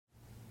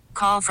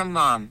Call from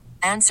mom.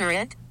 Answer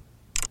it.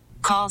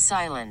 Call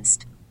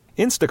silenced.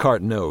 Instacart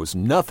knows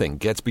nothing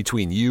gets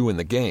between you and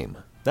the game.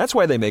 That's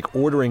why they make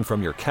ordering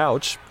from your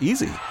couch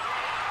easy.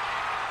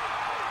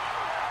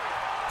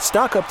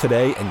 Stock up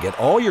today and get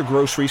all your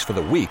groceries for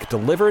the week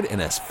delivered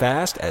in as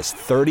fast as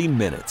 30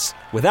 minutes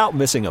without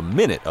missing a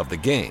minute of the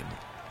game.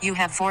 You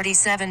have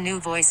 47 new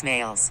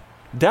voicemails.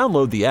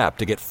 Download the app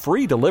to get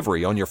free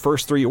delivery on your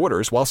first 3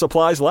 orders while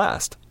supplies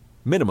last.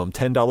 Minimum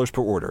 $10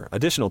 per order.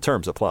 Additional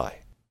terms apply.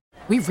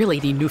 We really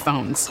need new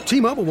phones.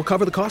 T-Mobile will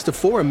cover the cost of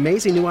 4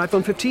 amazing new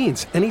iPhone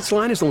 15s, and each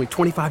line is only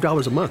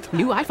 $25 a month.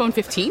 New iPhone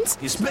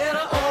 15s? It's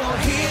better over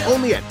here.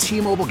 Only at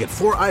T-Mobile, get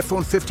 4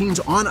 iPhone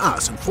 15s on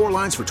us and 4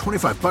 lines for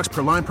 $25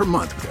 per line per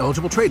month with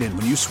eligible trade-in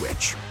when you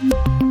switch.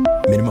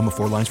 Minimum of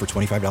 4 lines for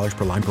 $25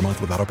 per line per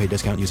month with autopay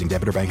discount using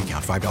debit or bank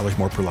account. $5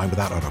 more per line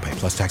without autopay,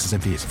 plus taxes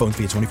and fees. Phone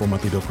fee at 24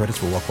 monthly bill credits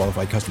for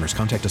well-qualified customers.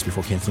 Contact us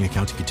before canceling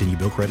account to continue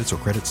bill credits or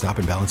credit stop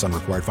and balance on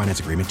required finance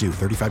agreement due.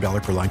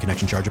 $35 per line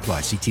connection charge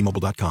applies. See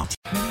T-Mobile.com.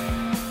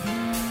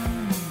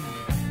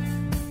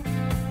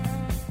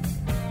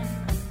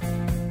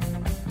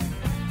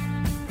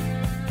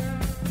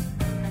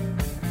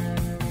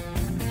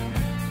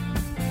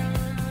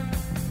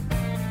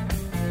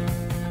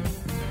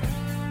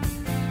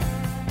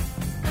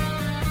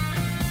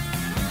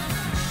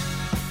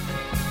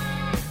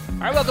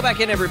 All right, welcome back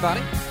in, everybody.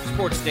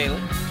 Sports Daily,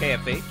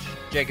 KFH.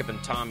 Jacob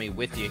and Tommy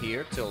with you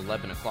here till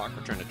 11 o'clock.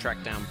 We're trying to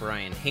track down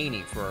Brian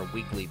Haney for our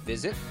weekly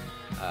visit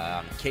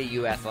on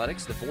KU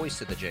Athletics, the voice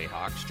of the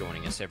Jayhawks,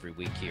 joining us every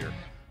week here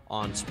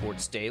on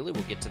Sports Daily.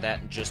 We'll get to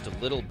that in just a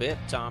little bit,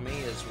 Tommy,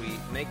 as we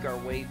make our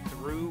way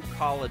through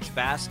college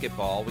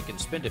basketball. We can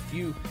spend a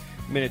few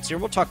minutes here.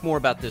 We'll talk more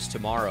about this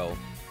tomorrow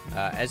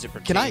as it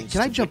pertains.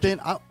 Can I jump in?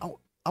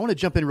 I want to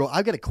jump in real.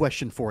 I've got a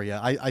question for you.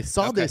 I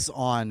saw this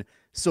on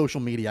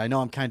social media. I know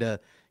I'm kind of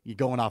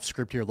going off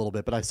script here a little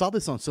bit, but I saw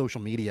this on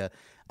social media.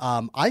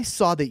 I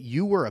saw that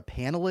you were a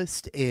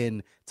panelist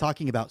in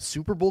talking about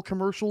Super Bowl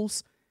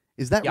commercials.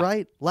 Is that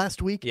right?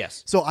 Last week?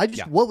 Yes. So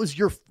what was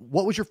your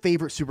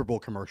favorite Super Bowl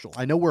commercial?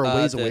 I know we're a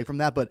ways away from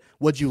that, but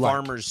what'd you like?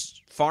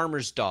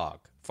 Farmer's dog.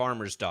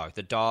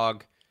 The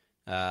dog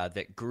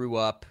that grew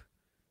up,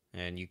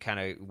 and you kind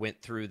of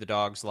went through the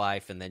dog's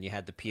life, and then you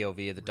had the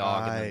POV of the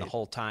dog, and then the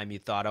whole time you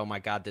thought, oh my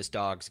God, this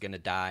dog's going to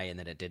die, and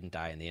then it didn't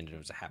die, and the end it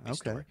was a happy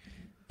story.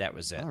 That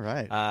was it. All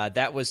right.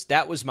 That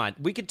was mine.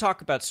 We could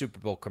talk about Super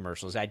Bowl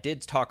commercials. I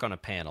did talk on a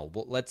panel.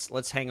 Well,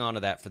 let's hang on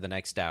to that for the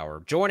next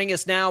hour. Joining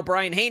us now,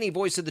 Brian Haney,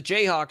 voice of the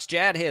Jayhawks.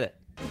 Jad, hit it.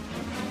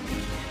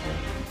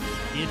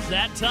 It's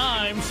that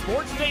time.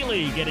 Sports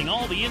Daily, getting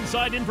all the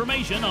inside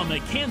information on the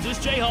Kansas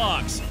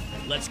Jayhawks.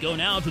 Let's go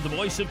now to the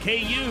voice of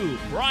KU,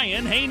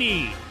 Brian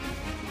Haney.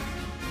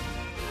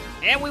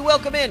 And we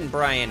welcome in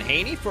Brian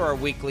Haney for our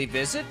weekly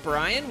visit.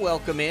 Brian,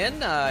 welcome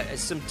in.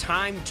 Some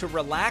time to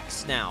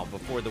relax now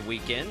before the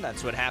weekend.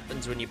 That's what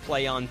happens when you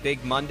play on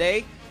Big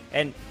Monday.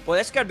 And, boy,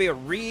 that's got to be a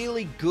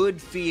really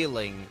good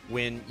feeling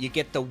when you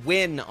get the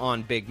win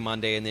on Big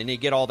Monday and then you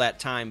get all that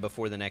time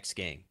before the next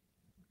game.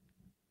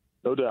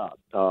 No doubt.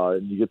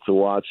 And you get to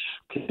watch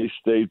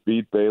K-State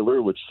beat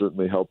Baylor, which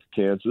certainly helped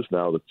Kansas,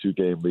 now the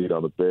 2-game lead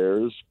on the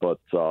Bears. But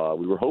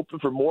we were hoping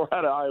for more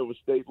out of Iowa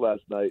State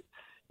last night.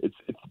 It's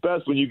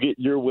best when you get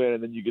your win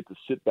and then you get to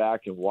sit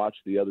back and watch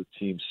the other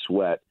team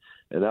sweat.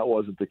 And that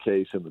wasn't the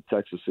case in the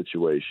Texas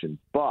situation.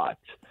 But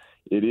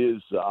it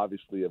is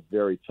obviously a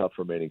very tough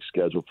remaining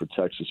schedule for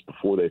Texas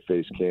before they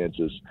face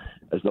Kansas,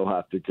 as they'll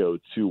have to go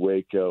to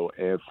Waco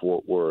and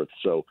Fort Worth.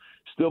 So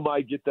still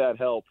might get that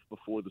help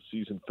before the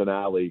season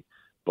finale,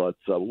 but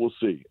we'll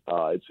see.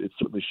 It's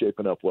certainly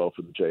shaping up well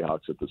for the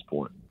Jayhawks at this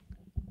point.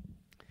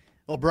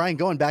 Well, Brian,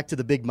 going back to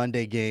the Big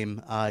Monday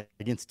game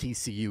against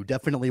TCU,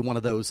 definitely one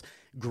of those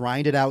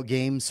grinded-out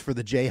games for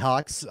the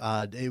Jayhawks.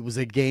 It was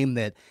a game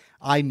that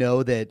I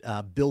know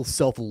that Bill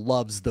Self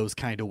loves those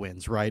kind of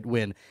wins, right?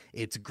 When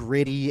it's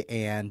gritty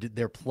and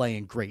they're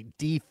playing great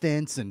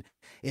defense, and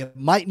it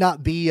might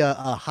not be a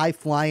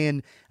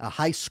high-flying,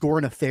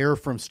 high-scoring affair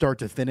from start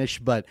to finish,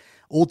 but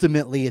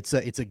ultimately it's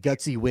a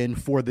gutsy win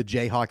for the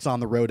Jayhawks on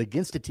the road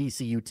against a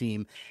TCU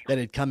team that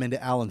had come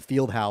into Allen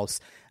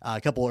Fieldhouse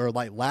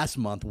last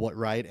month,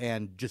 right?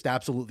 And just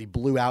absolutely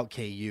blew out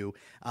KU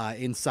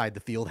inside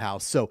the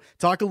Fieldhouse. So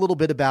talk a little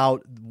bit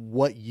about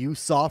what you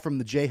saw from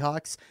the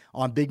Jayhawks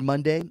on Big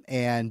Monday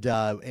and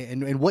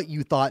what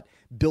you thought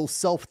Bill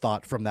Self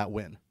thought from that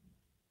win.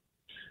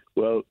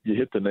 Well, you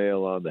hit the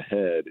nail on the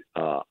head.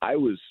 I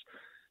was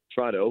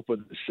trying to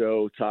open the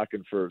show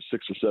talking for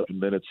 6 or 7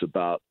 minutes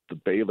about the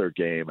Baylor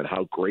game and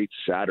how great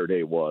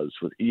Saturday was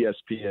with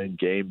ESPN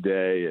Game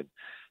Day, and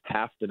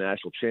half the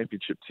national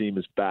championship team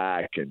is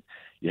back, and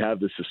you have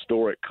this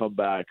historic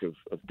comeback of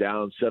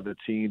down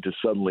 17 to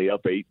suddenly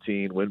up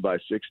 18, win by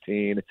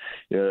 16.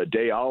 A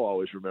day I'll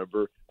always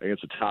remember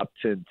against a top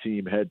 10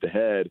 team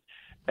head-to-head.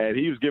 And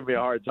he was giving me a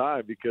hard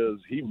time because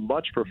he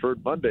much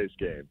preferred Monday's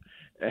game.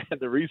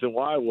 And the reason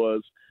why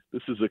was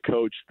this is a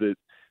coach that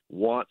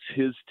wants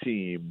his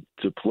team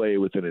to play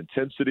with an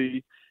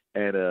intensity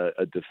and a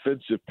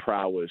defensive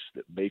prowess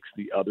that makes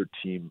the other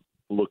team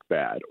look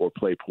bad or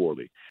play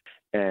poorly.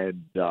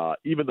 And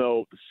even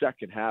though the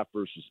second half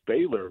versus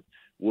Baylor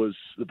was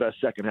the best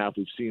second half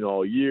we've seen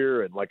all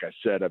year, and like I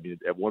said, I mean,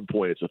 at one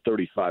point it's a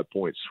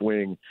 35-point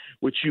swing,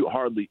 which you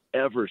hardly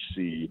ever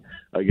see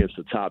against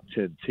a top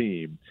 10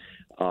 team.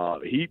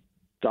 He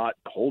thought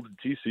holding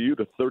TCU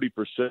to 30%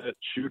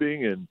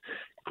 shooting and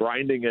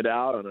grinding it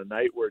out on a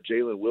night where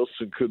Jalen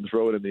Wilson couldn't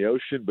throw it in the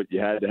ocean, but you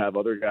had to have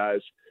other guys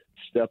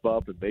step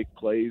up and make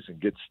plays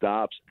and get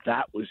stops.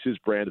 That was his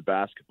brand of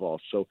basketball.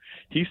 So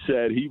he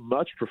said he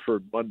much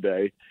preferred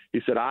Monday.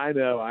 He said, I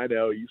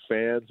know, you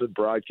fans and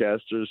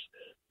broadcasters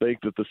think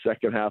that the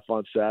second half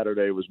on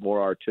Saturday was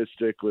more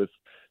artistic with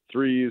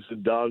threes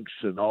and dunks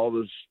and all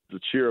this to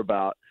cheer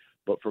about.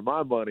 But for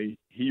my money,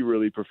 he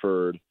really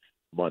preferred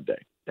Monday.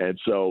 And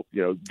so,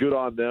 good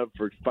on them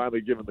for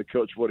finally giving the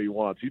coach what he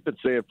wants. He's been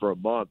saying for a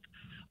month,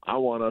 I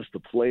want us to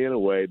play in a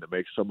way that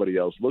makes somebody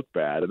else look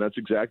bad. And that's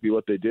exactly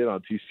what they did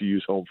on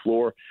TCU's home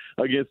floor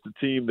against a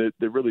team that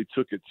really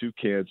took it to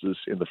Kansas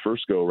in the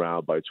first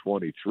go-around by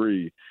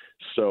 23.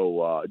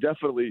 So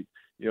definitely,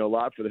 a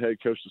lot for the head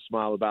coach to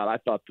smile about. I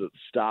thought the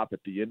stop at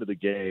the end of the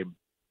game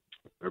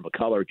where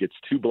McCullough gets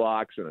 2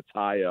 blocks and a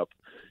tie-up,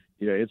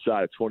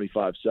 inside of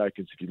 25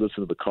 seconds. If you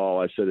listen to the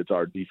call, I said it's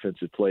our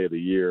defensive play of the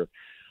year.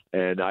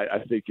 And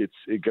I think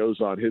it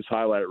goes on his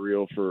highlight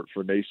reel for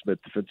Naismith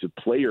Defensive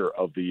Player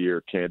of the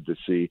Year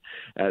candidacy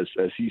as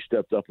he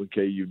stepped up when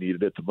KU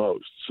needed it the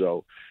most.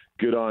 So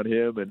good on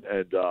him. And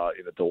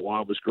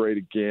DeJuan was great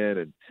again.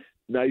 And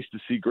nice to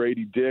see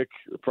Grady Dick,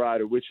 the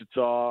pride of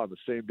Wichita, on the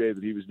same day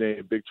that he was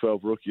named Big 12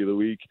 Rookie of the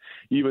Week.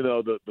 Even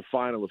though the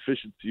final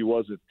efficiency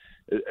wasn't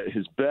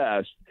his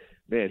best,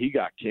 man, he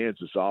got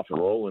Kansas off and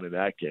rolling in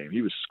that game.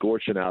 He was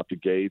scorching out the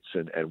gates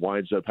and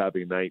winds up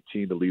having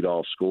 19 to lead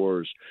all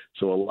scorers.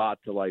 So a lot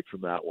to like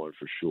from that one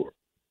for sure.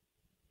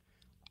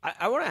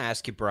 I want to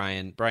ask you,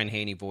 Brian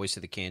Haney, voice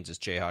of the Kansas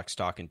Jayhawks,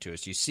 talking to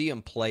us. You see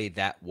him play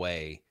that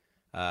way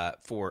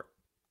for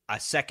a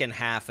second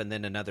half and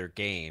then another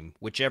game,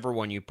 whichever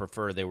one you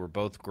prefer. They were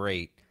both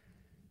great.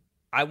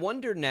 I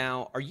wonder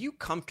now, are you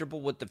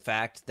comfortable with the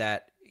fact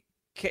that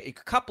a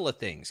couple of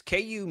things.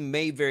 KU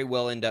may very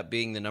well end up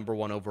being the number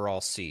 1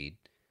 overall seed.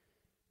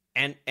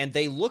 And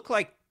they look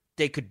like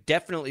they could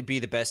definitely be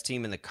the best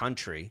team in the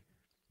country.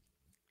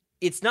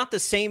 It's not the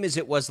same as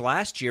it was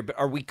last year, but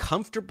are we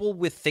comfortable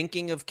with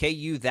thinking of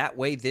KU that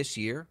way this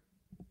year?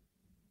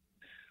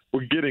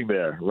 We're getting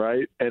there,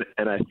 right? And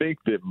I think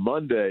that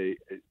Monday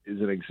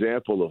is an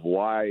example of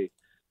why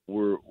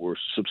we're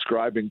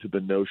subscribing to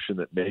the notion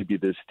that maybe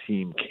this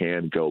team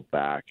can go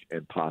back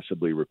and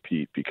possibly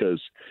repeat,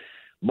 because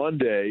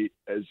Monday,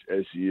 as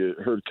you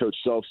heard Coach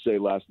Self say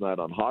last night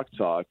on Hawk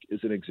Talk,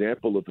 is an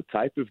example of the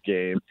type of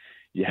game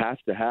you have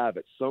to have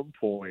at some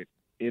point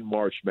in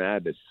March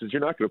Madness. Since you're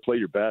not going to play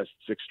your best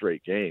 6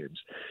 straight games,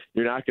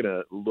 you're not going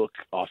to look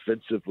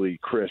offensively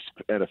crisp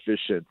and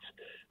efficient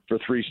for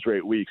 3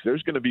 straight weeks.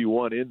 There's going to be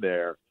one in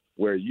there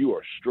where you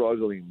are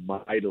struggling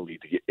mightily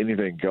to get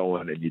anything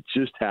going, and you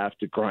just have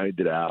to grind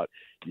it out.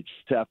 You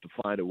just have to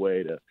find a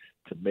way to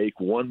make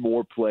one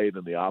more play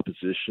than the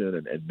opposition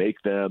and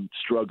make them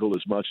struggle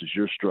as much as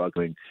you're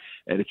struggling.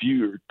 And if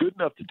you're good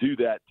enough to do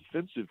that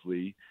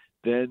defensively,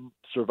 then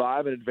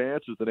survive and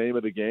advance is the name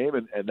of the game.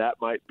 And that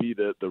might be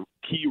the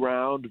key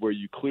round where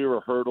you clear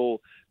a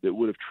hurdle that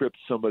would have tripped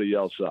somebody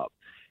else up.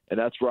 And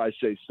that's where I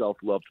say Self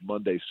loved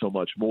Monday so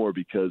much more,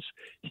 because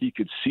he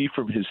could see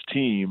from his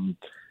team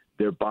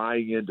they're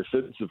buying in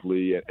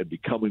defensively and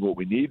becoming what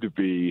we need to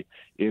be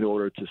in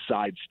order to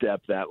sidestep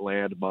that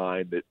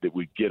landmine that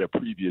we get a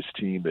previous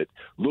team that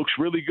looks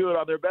really good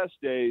on their best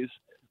days.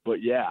 But,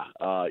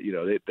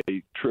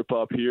 they trip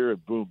up here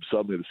and, boom,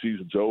 suddenly the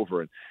season's over.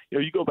 And,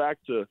 you go back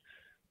to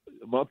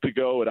a month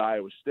ago at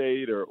Iowa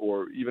State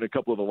or even a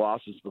couple of the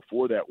losses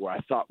before that where I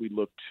thought we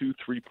looked too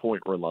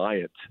 3-point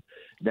reliant.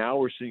 Now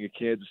we're seeing a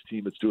Kansas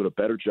team that's doing a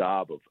better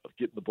job of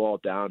getting the ball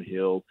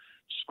downhill,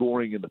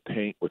 scoring in the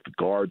paint with the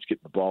guards,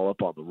 getting the ball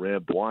up on the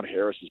rim. Dajuan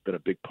Harris has been a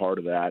big part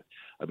of that.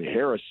 I mean,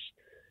 Harris,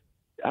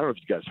 I don't know if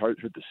you guys heard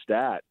the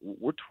stat.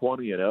 We're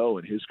 20-0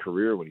 in his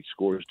career when he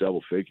scores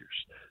double figures.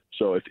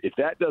 So if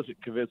that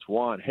doesn't convince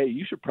Juan, hey,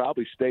 you should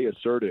probably stay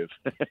assertive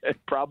and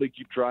probably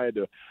keep trying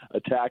to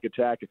attack.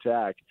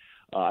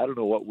 I don't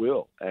know what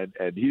will. And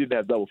he didn't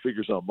have double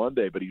figures on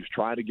Monday, but he was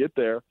trying to get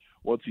there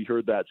once he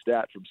heard that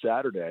stat from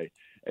Saturday.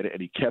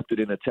 And he kept it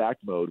in attack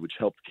mode, which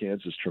helped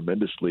Kansas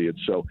tremendously. And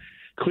so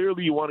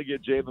clearly you want to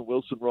get Jalen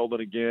Wilson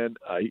rolling again.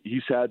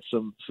 He's had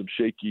some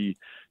shaky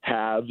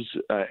halves,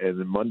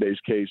 and in Monday's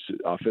case,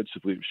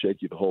 offensively, it was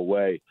shaky the whole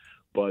way.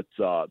 But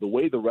the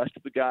way the rest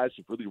of the guys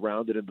have really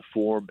rounded into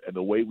form, and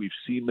the way we've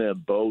seen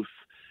them both,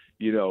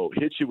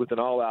 hit you with an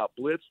all-out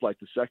blitz like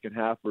the second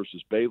half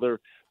versus Baylor,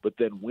 but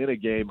then win a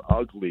game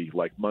ugly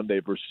like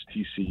Monday versus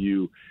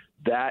TCU,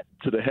 that,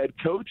 to the head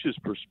coach's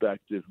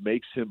perspective,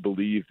 makes him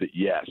believe that,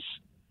 yes,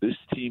 this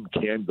team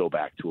can go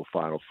back to a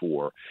Final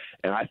Four.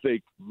 And I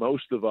think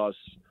most of us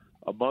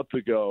a month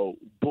ago,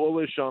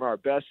 bullish on our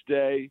best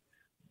day,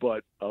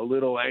 but a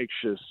little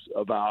anxious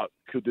about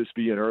could this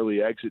be an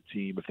early exit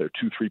team if they're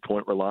 2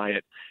 3-point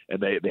reliant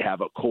and they have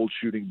a cold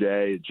shooting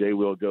day and Jay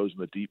Will goes in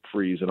the deep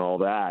freeze and all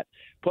that.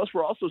 Plus,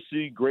 we're also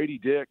seeing Grady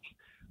Dick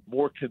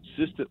more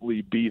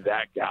consistently be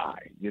that guy.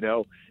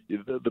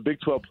 The Big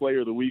 12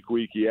 Player of the Week,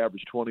 he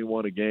averaged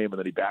 21 a game, and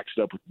then he backs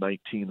it up with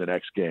 19 the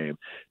next game,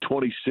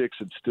 26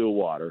 in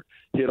Stillwater,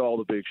 hit all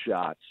the big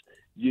shots.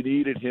 You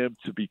needed him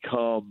to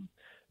become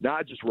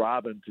not just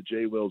Robin to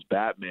Jay Will's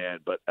Batman,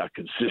 but a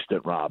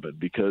consistent Robin,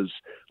 because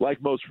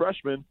like most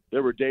freshmen,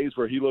 there were days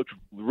where he looked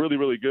really,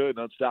 really good and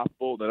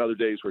unstoppable, and then other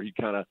days where he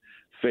kind of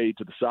fade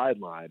to the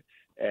sideline.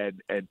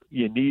 And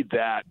you need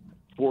that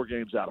 4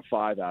 games out of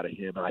 5 out of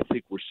him, and I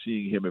think we're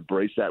seeing him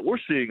embrace that. We're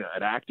seeing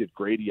an active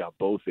Grady on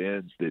both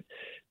ends that,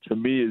 to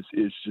me,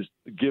 is just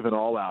giving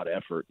all-out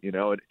effort,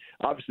 And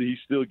obviously he's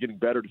still getting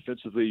better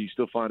defensively. He's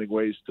still finding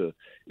ways to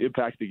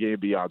impact the game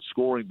beyond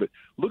scoring. But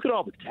look at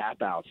all the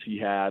tap-outs he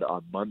had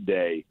on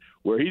Monday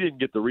where he didn't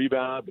get the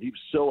rebound, but he was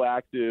so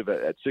active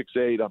at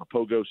 6'8" on a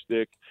pogo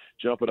stick,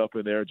 jumping up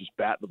in there and just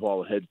batting the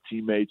ball ahead of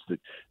teammates that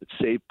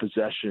saved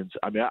possessions.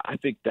 I mean, I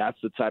think that's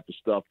the type of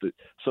stuff that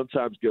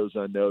sometimes goes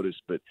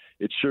unnoticed, but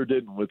it sure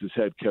didn't with his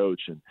head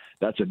coach. And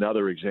that's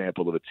another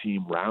example of a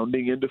team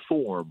rounding into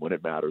form when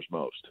it matters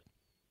most.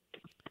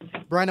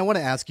 Brian, I want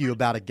to ask you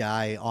about a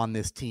guy on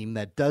this team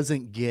that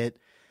doesn't get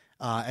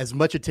as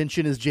much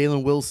attention as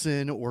Jalen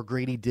Wilson or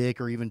Grady Dick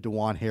or even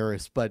DeJuan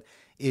Harris, but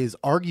is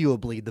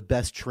arguably the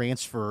best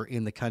transfer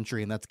in the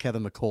country, and that's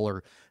Kevin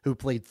McCullar, who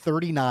played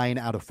 39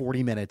 out of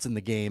 40 minutes in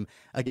the game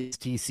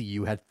against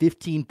TCU, had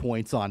 15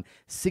 points on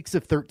 6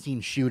 of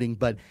 13 shooting,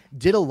 but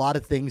did a lot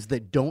of things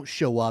that don't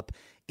show up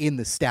in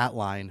the stat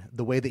line,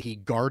 the way that he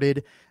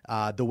guarded,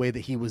 the way that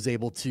he was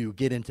able to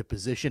get into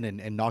position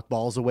and knock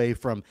balls away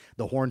from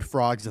the Horned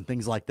Frogs and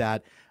things like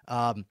that.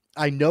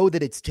 I know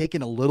that it's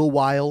taken a little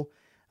while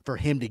for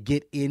him to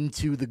get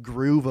into the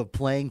groove of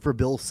playing for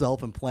Bill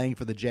Self and playing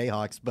for the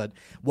Jayhawks, but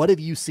what have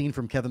you seen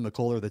from Kevin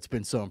McCullar that's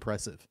been so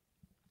impressive?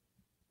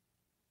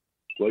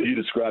 Well, you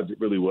described it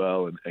really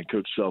well, and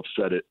Coach Self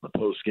said it in the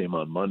postgame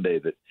on Monday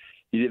that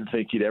he didn't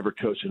think he'd ever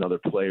coach another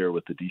player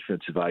with the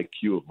defensive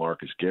IQ of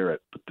Marcus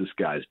Garrett, but this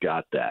guy's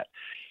got that.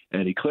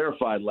 And he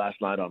clarified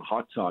last night on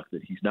Hawk Talk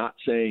that he's not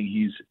saying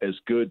he's as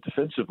good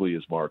defensively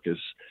as Marcus.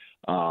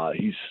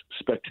 He's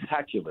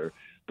spectacular,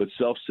 but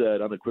Self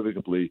said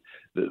unequivocally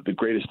the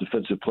greatest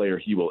defensive player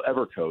he will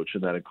ever coach,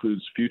 and that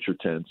includes future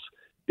tense,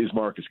 is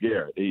Marcus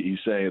Garrett. He's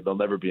saying there'll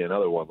never be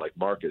another one like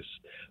Marcus.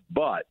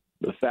 But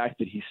the fact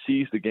that he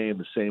sees the game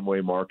the same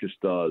way Marcus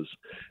does,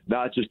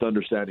 not just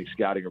understanding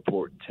scouting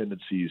report and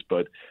tendencies,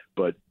 but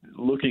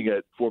looking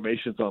at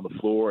formations on the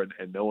floor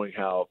and knowing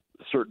how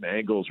certain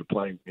angles are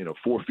playing,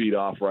 4 feet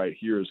off right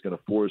here is going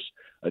to force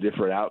a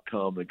different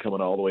outcome than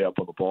coming all the way up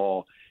on the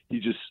ball. He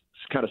just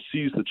kind of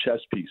sees the chess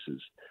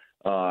pieces.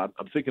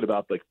 I'm thinking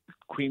about like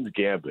Queen's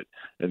Gambit,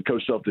 and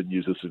Coach Self didn't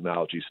use this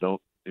analogy, so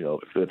don't,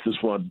 if this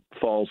one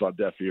falls on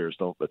deaf ears,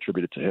 don't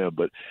attribute it to him.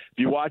 But if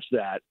you watch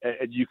that,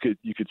 and you could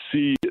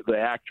see the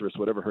actress,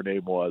 whatever her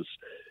name was,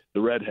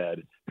 the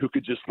redhead, who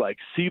could just like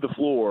see the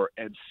floor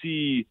and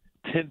see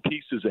 10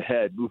 pieces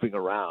ahead moving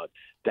around.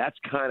 That's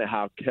kind of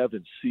how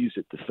Kevin sees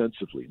it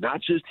defensively.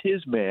 Not just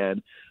his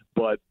man,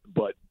 but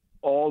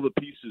all the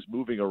pieces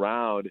moving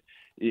around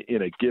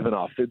in a given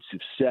offensive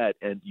set.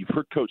 And you've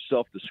heard Coach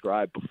Self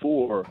describe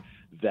before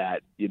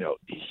that,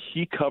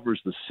 he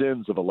covers the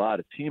sins of a lot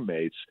of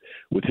teammates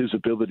with his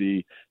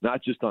ability,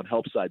 not just on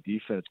help side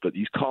defense, but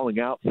he's calling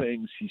out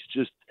things. He's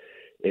just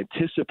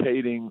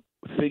anticipating,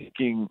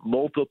 thinking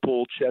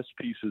multiple chess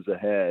pieces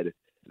ahead.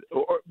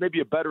 Or maybe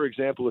a better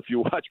example, if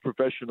you watch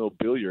professional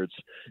billiards,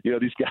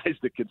 these guys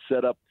that can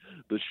set up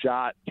the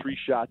shot 3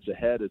 shots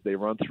ahead as they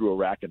run through a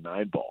rack and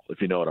 9 ball,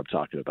 if you know what I'm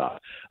talking about.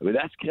 I mean,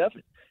 that's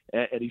Kevin.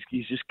 And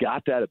he's just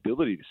got that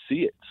ability to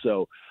see it.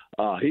 So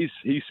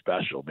he's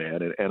special,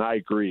 man. And I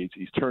agree.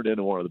 He's turned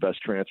into one of the best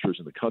transfers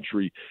in the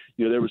country.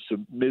 There was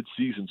some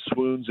mid-season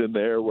swoons in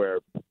there where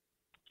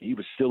he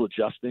was still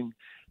adjusting.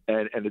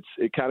 And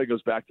it kind of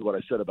goes back to what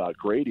I said about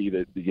Grady,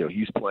 that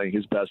he's playing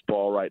his best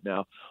ball right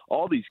now.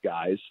 All these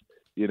guys,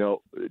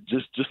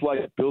 just like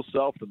Bill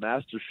Self, the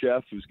master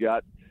chef, who's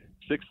got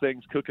 6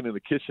 things cooking in the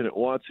kitchen at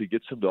once. He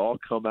gets them to all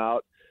come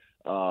out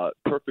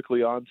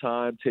perfectly on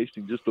time,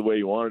 tasting just the way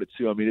you wanted it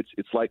to. I mean,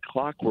 it's like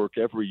clockwork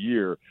every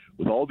year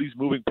with all these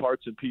moving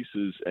parts and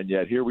pieces, and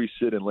yet here we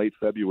sit in late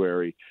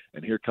February,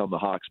 and here come the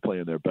Hawks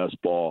playing their best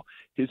ball.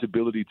 His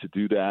ability to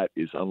do that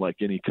is unlike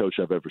any coach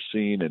I've ever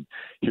seen, and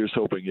here's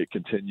hoping it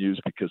continues,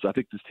 because I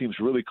think this team's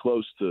really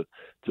close to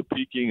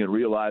peaking and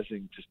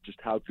realizing just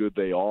how good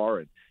they are,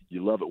 and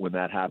you love it when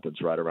that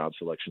happens right around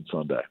Selection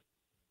Sunday.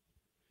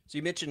 So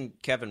you mentioned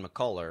Kevin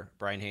McCullar,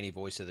 Brian Haney,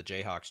 voice of the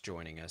Jayhawks,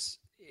 joining us.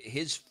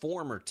 His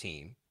former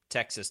team,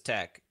 Texas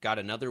Tech, got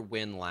another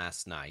win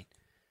last night.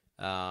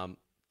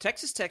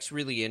 Texas Tech's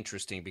really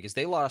interesting because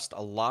they lost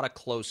a lot of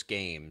close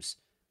games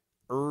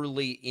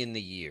early in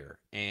the year,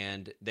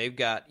 and they've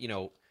got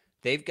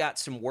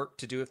some work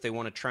to do if they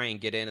want to try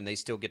and get in, and they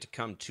still get to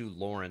come to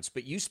Lawrence.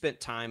 But you spent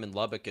time in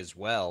Lubbock as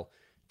well.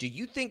 Do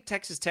you think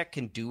Texas Tech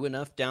can do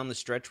enough down the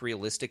stretch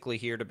realistically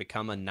here to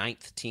become a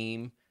 9th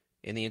team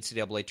in the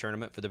NCAA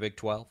tournament for the Big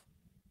 12?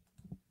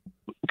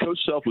 Coach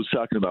Self was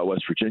talking about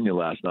West Virginia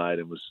last night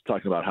and was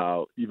talking about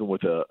how even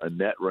with a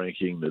net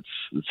ranking that's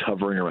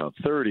hovering around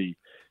 30,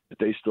 that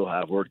they still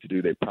have work to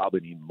do. They probably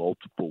need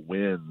multiple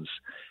wins.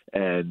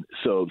 And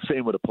so the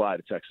same would apply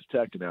to Texas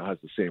Tech, who now has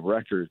the same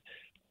record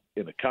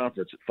in the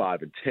conference at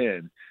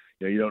 5-10.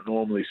 You don't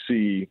normally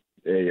see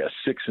a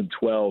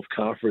 6-12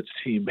 conference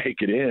team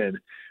make it in,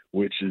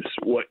 which is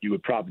what you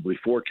would probably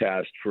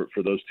forecast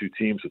for those two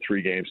teams with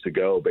 3 games to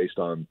go based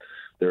on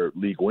their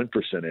league win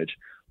percentage.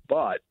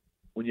 But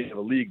when you have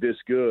a league this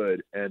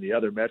good and the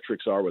other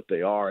metrics are what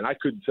they are, and I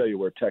couldn't tell you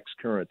where Tech's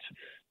current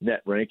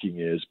net ranking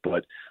is,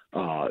 but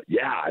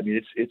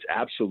it's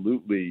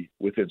absolutely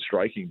within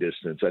striking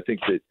distance. I think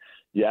that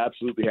you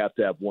absolutely have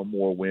to have one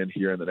more win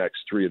here in the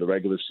next 3 of the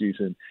regular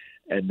season,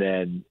 and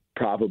then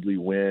probably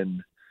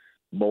win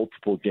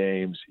multiple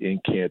games in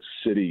Kansas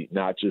City,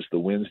 not just the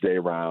Wednesday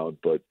round,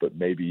 but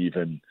maybe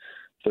even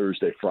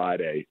Thursday,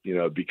 Friday,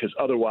 because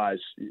otherwise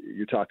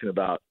you're talking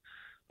about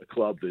a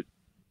club that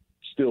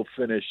still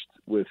finished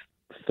with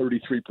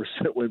 33%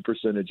 win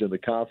percentage in the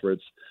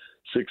conference,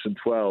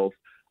 6-12.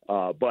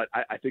 But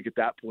I think at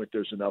that point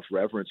there's enough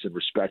reverence and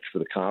respect for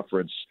the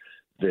conference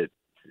that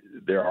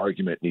their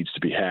argument needs to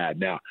be had.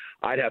 Now,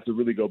 I'd have to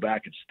really go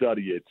back and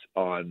study it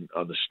on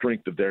the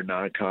strength of their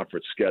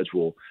non-conference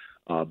schedule.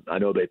 I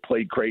know they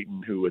played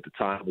Creighton, who at the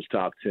time was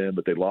top 10,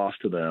 but they lost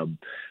to them.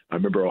 I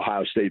remember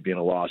Ohio State being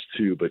a loss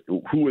too, but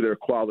who were their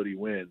quality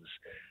wins?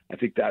 I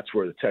think that's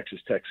where the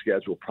Texas Tech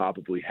schedule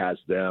probably has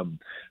them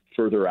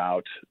further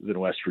out than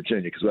West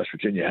Virginia, because West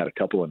Virginia had a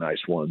couple of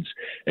nice ones.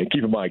 And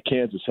keep in mind,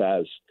 Kansas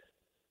has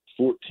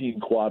 14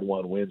 quad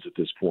one wins at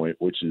this point,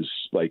 which is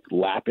like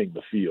lapping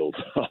the field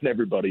on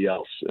everybody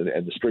else.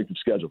 And the strength of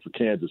schedule for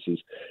Kansas is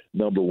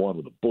number 1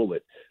 with a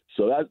bullet.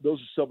 So those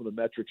are some of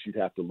the metrics you'd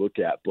have to look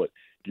at. But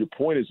your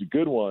point is a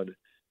good one,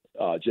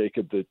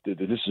 Jacob, that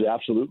this is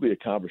absolutely a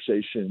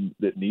conversation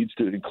that needs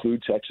to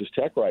include Texas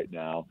Tech right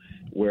now,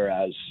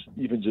 whereas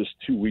even just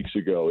 2 weeks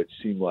ago, it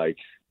seemed like,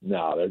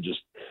 no, they're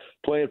just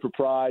playing for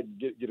pride,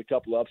 get a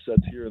couple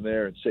upsets here and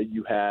there, and say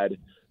you had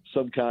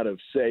some kind of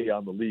say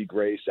on the league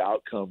race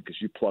outcome because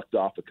you plucked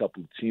off a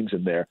couple of teams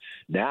in there.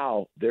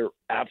 Now they're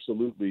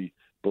absolutely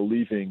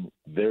believing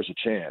there's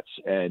a chance.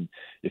 And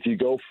if you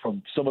go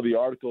from some of the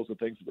articles and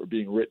things that were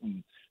being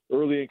written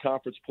early in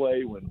conference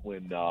play when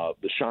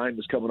the shine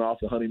was coming off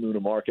the honeymoon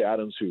of Mark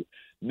Adams, who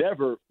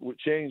never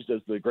changed as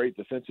the great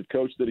defensive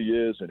coach that he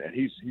is, and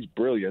he's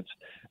brilliant.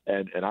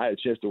 And I had a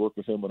chance to work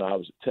with him when I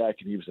was at Tech,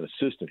 and he was an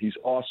assistant. He's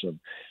awesome.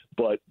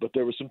 But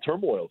there was some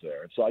turmoil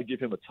there. And so I give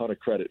him a ton of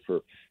credit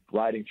for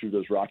riding through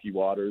those rocky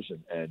waters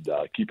and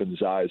keeping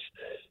his eyes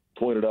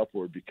pointed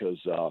upward, because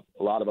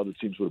a lot of other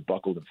teams would have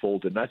buckled and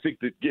folded. And I think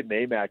that getting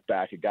Amac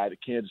back, a guy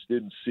that Kansas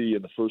didn't see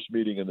in the first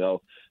meeting, and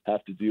they'll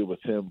have to deal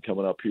with him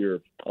coming up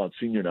here on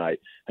senior night,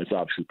 has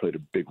obviously played a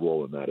big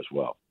role in that as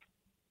well.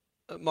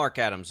 Mark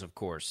Adams, of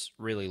course,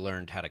 really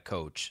learned how to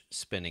coach,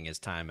 spending his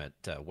time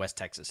at West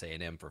Texas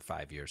A&M for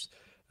 5 years.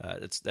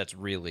 That's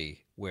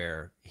really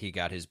where he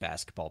got his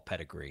basketball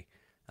pedigree.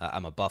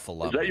 I'm a Buff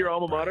alum. Is that your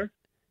alma mater?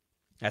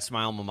 That's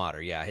my alma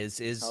mater, yeah.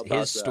 His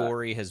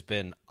story has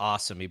been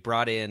awesome. He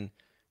brought in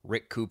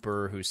Rick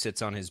Cooper, who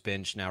sits on his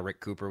bench now. Rick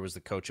Cooper was the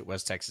coach at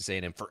West Texas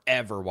A&M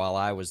forever while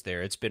I was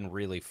there. It's been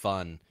really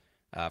fun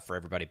for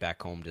everybody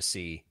back home to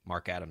see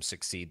Mark Adams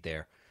succeed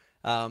there.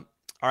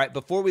 All right,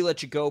 before we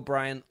let you go,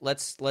 Brian,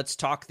 let's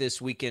talk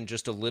this weekend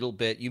just a little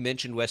bit. You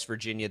mentioned West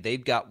Virginia.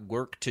 They've got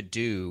work to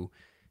do.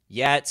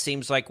 Yeah, it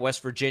seems like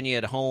West Virginia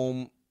at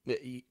home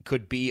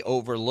could be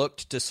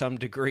overlooked to some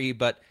degree,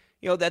 but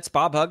that's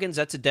Bob Huggins.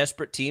 That's a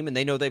desperate team, and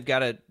they know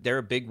they're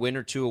a big win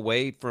or two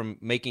away from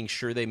making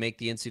sure they make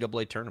the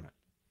NCAA tournament.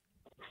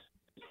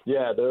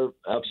 Yeah, they're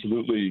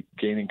absolutely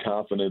gaining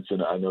confidence,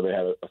 and I know they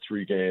had a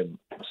 3-game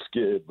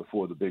skid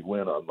before the big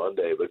win on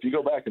Monday. But if you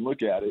go back and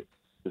look at it,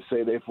 to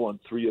say they've won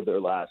 3 of their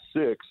last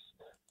 6,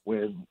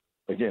 when,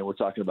 again, we're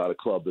talking about a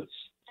club that's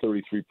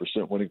 33%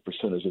 winning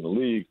percentage in the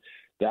league,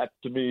 that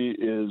to me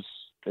is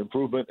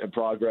improvement and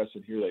progress,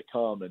 and here they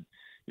come. And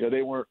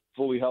they weren't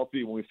fully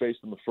healthy when we faced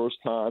them the first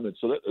time. And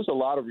so there's a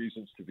lot of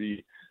reasons to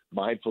be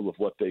mindful of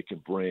what they can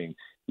bring.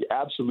 You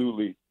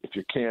absolutely, if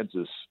you're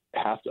Kansas,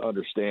 have to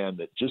understand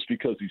that just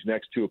because these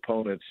next 2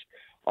 opponents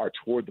are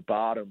toward the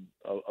bottom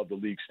of the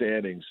league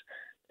standings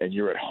and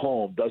you're at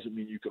home doesn't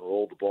mean you can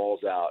roll the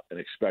balls out and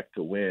expect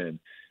to win.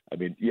 I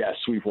mean, yes,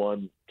 we've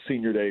won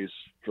senior days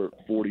for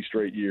 40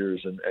 straight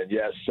years, and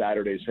yes,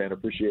 Saturday's Fan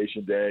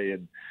Appreciation Day,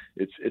 and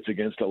it's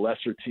against a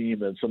lesser team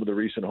than some of the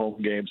recent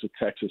home games with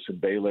Texas and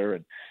Baylor,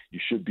 and you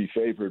should be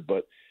favored.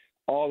 But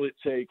all it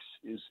takes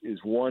is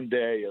one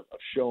day of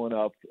showing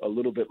up a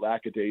little bit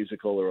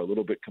lackadaisical or a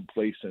little bit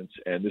complacent,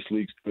 and this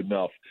league's good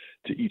enough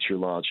to eat your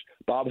lunch.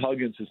 Bob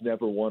Huggins has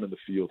never won in the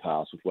field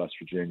house with West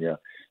Virginia,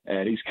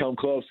 and he's come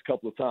close a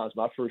couple of times.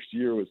 My first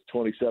year was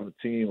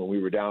 2017 when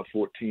we were down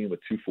 14 with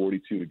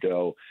 2:42 to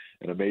go,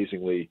 and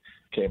amazingly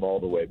came all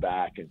the way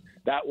back. And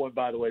that one,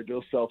 by the way,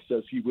 Bill Self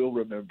says he will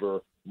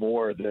remember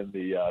more than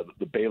the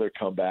Baylor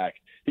comeback.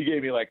 He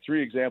gave me like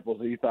 3 examples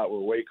that he thought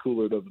were way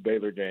cooler than the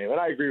Baylor game, and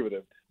I agree with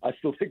him. I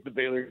still think the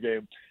Baylor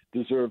game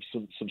deserves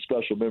some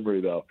special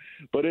memory, though.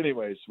 But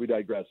anyways, we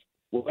digress.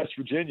 Well, West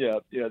Virginia,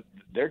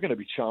 they're going to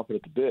be chomping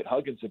at the bit,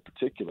 Huggins in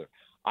particular.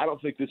 I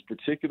don't think this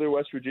particular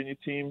West Virginia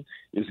team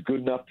is good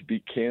enough to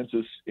beat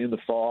Kansas in the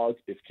Fog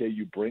if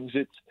KU brings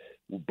it.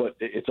 But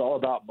it's all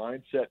about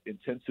mindset,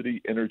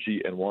 intensity,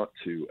 energy, and want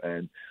to.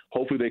 And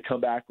hopefully they come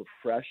back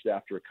refreshed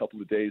after a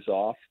couple of days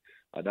off,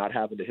 not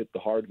having to hit the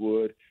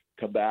hardwood,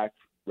 come back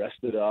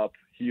rested up,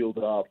 healed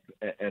up,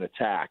 and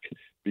attack.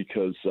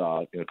 Because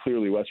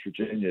clearly West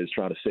Virginia is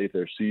trying to save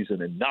their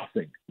season, and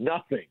nothing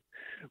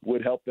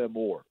would help them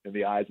more in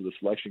the eyes of the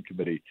selection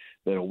committee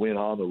than a win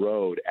on the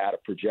road at a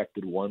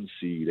projected 1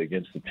 seed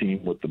against the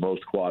team with the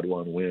most quad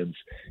 1 wins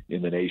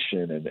in the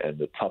nation and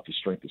the toughest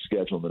strength of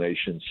schedule in the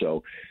nation.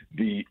 So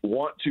the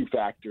want to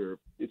factor,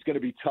 it's going to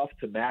be tough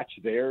to match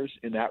theirs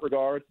in that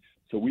regard.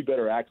 So we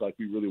better act like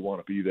we really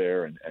want to be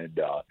there. And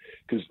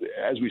because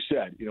as we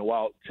said,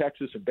 while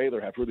Texas and Baylor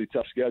have really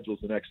tough schedules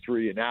the next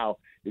 3, and now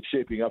it's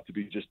shaping up to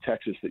be just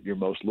Texas that you're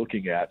most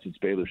looking at since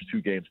Baylor's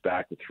 2 games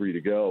back with 3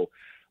 to go.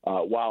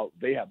 While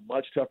they have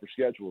much tougher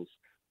schedules,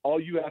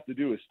 all you have to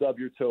do is stub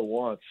your toe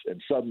once, and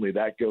suddenly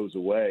that goes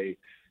away,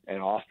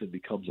 and Austin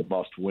becomes a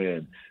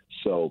must-win.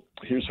 So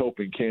here's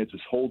hoping Kansas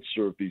holds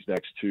serve these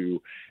next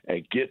 2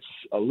 and gets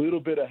a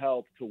little bit of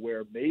help to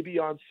where maybe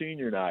on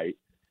senior night,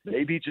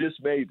 maybe,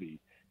 just maybe,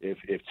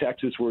 if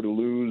Texas were to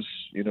lose,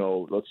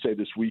 let's say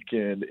this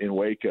weekend in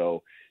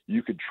Waco,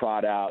 you could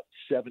trot out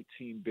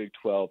 17 Big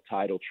 12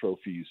 title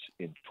trophies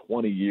in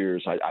 20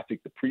 years. I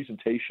think the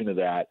presentation of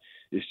that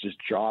is just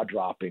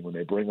jaw-dropping when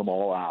they bring them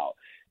all out.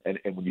 And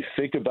when you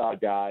think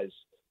about, guys,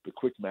 the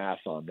quick math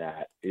on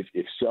that, if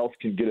Self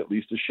can get at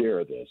least a share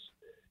of this,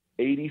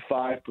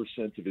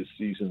 85% of his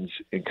seasons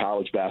in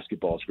college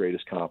basketball's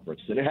greatest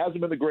conference. And it hasn't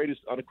been the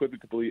greatest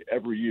unequivocally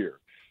every year,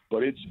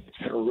 but it's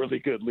been a really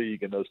good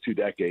league in those 2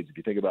 decades if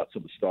you think about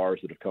some of the stars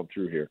that have come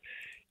through here.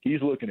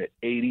 He's looking at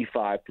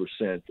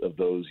 85% of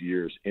those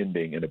years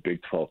ending in a Big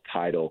 12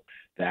 title.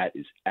 That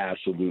is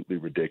absolutely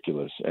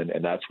ridiculous,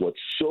 and that's what's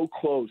so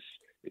close.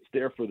 It's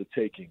there for the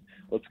taking.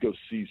 Let's go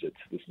seize it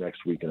this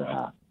next week and a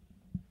half.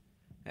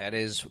 That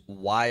is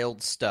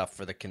wild stuff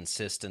for the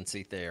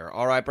consistency there.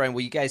 All right, Brian,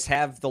 well, you guys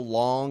have the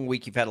long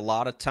week. You've had a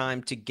lot of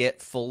time to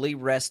get fully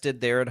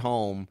rested there at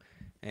home,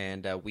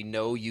 and we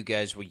know you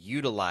guys will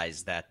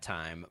utilize that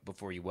time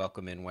before you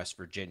welcome in West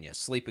Virginia.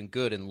 Sleeping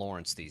good in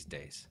Lawrence these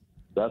days.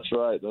 That's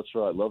right.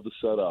 Love the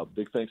setup.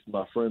 Big thanks to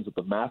my friends at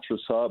the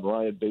Mattress Hub,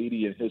 Ryan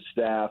Beatty and his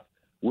staff,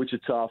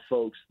 Wichita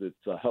folks that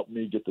helped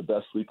me get the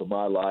best sleep of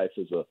my life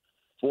as a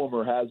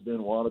former has-been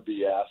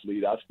wannabe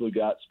athlete. I've still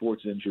got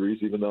sports injuries,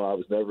 even though I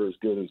was never as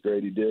good as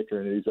Grady Dick or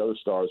any of these other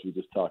stars we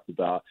just talked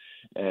about.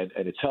 And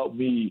it's helped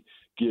me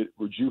get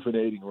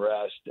rejuvenating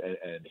rest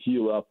and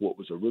heal up what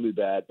was a really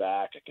bad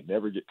back. I could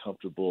never get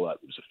comfortable. It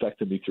was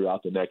affecting me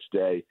throughout the next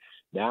day.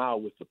 Now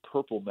with the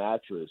Purple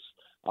mattress,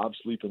 I'm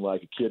sleeping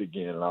like a kid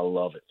again, and I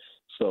love it.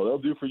 So they'll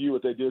do for you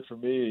what they did for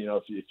me.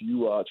 If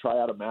you try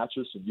out a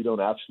mattress and you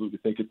don't absolutely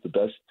think it's the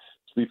best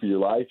sleep of your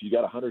life, you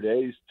got 100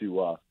 days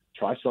to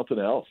try something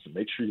else and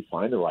make sure you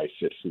find the right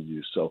fit for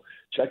you. So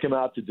check them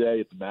out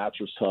today at the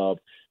Mattress Hub.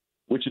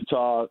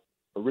 Wichita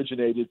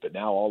originated, but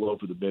now all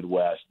over the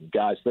Midwest. And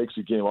guys, thanks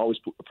again. I always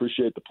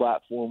appreciate the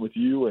platform with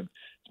you, and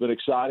it's been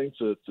exciting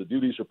to do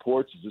these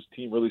reports as this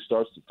team really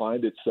starts to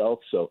find itself.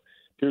 So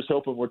here's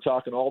hoping we're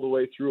talking all the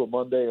way through a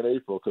Monday in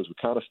April, because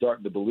we're kind of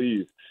starting to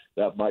believe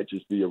that might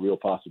just be a real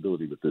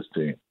possibility with this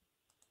team.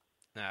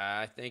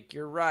 I think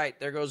you're right.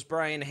 There goes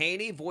Brian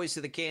Haney, voice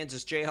of the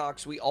Kansas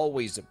Jayhawks. We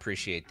always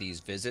appreciate these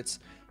visits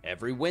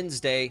every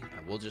Wednesday,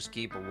 and we'll just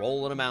keep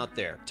rolling them out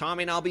there.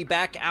 Tommy and I'll be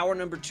back. Hour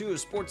number 2 of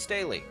Sports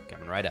Daily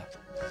coming right up.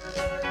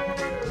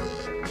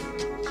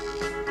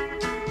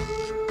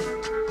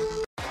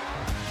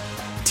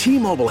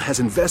 T-Mobile has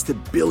invested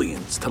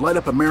billions to light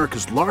up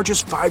America's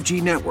largest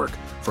 5G network,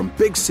 from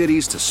big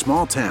cities to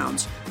small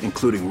towns,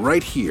 including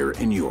right here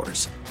in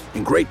yours.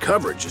 And great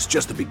coverage is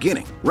just the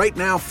beginning. Right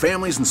now,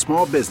 families and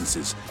small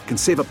businesses can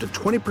save up to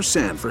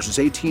 20% versus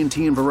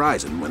AT&T and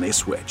Verizon when they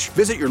switch.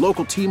 Visit your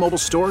local T-Mobile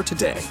store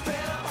today.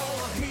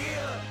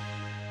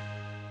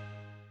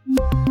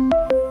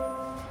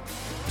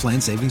 Plan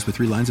savings with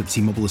 3 lines of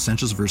T-Mobile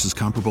Essentials versus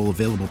comparable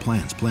available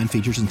plans. Plan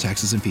features and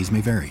taxes and fees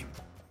may vary.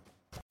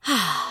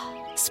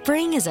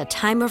 Spring is a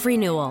time of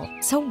renewal,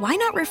 so why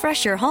not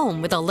refresh your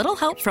home with a little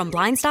help from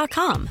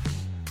Blinds.com?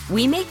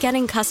 We make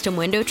getting custom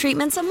window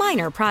treatments a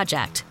minor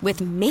project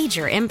with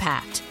major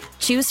impact.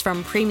 Choose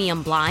from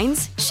premium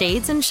blinds,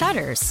 shades, and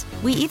shutters.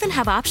 We even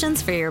have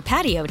options for your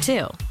patio,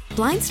 too.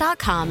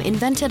 Blinds.com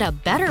invented a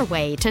better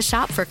way to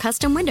shop for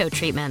custom window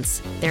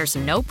treatments. There's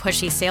no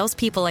pushy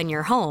salespeople in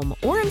your home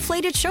or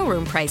inflated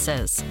showroom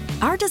prices.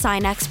 Our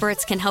design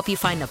experts can help you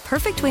find the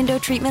perfect window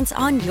treatments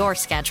on your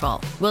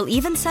schedule. We'll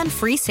even send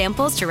free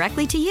samples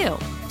directly to you.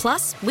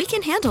 Plus, we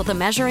can handle the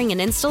measuring and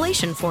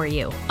installation for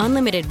you.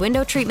 Unlimited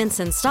window treatments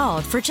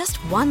installed for just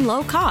one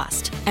low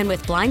cost. And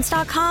with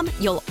Blinds.com,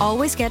 you'll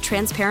always get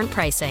transparent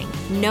pricing.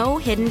 No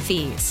hidden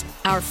fees.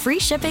 Our free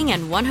shipping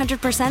and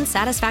 100%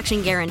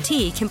 satisfaction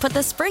guarantee can put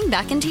the spring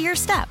back into your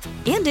step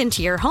and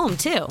into your home,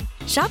 too.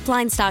 Shop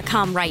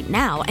Blinds.com right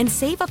now and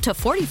save up to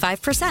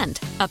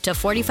 45%. Up to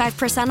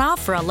 45%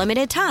 off for a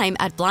limited time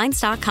at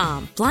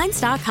Blinds.com.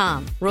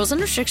 Blinds.com. Rules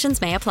and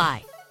restrictions may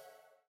apply.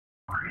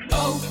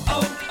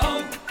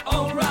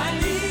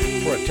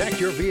 O'Reilly. Protect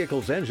your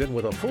vehicle's engine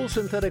with a full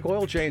synthetic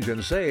oil change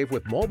and save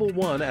with Mobil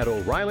 1 at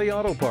O'Reilly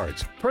Auto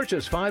Parts.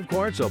 Purchase 5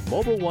 quarts of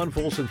Mobil 1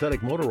 full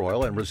synthetic motor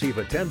oil and receive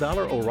a $10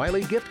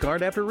 O'Reilly gift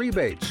card after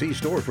rebate. See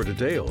store for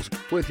details.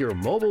 With your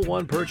Mobil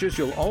 1 purchase,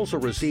 you'll also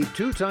receive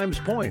 2 times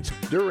points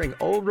during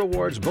O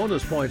Rewards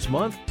Bonus Points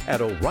Month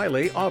at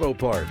O'Reilly Auto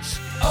Parts.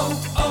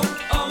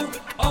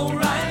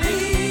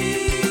 O'Reilly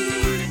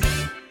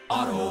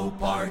Auto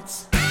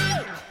Parts.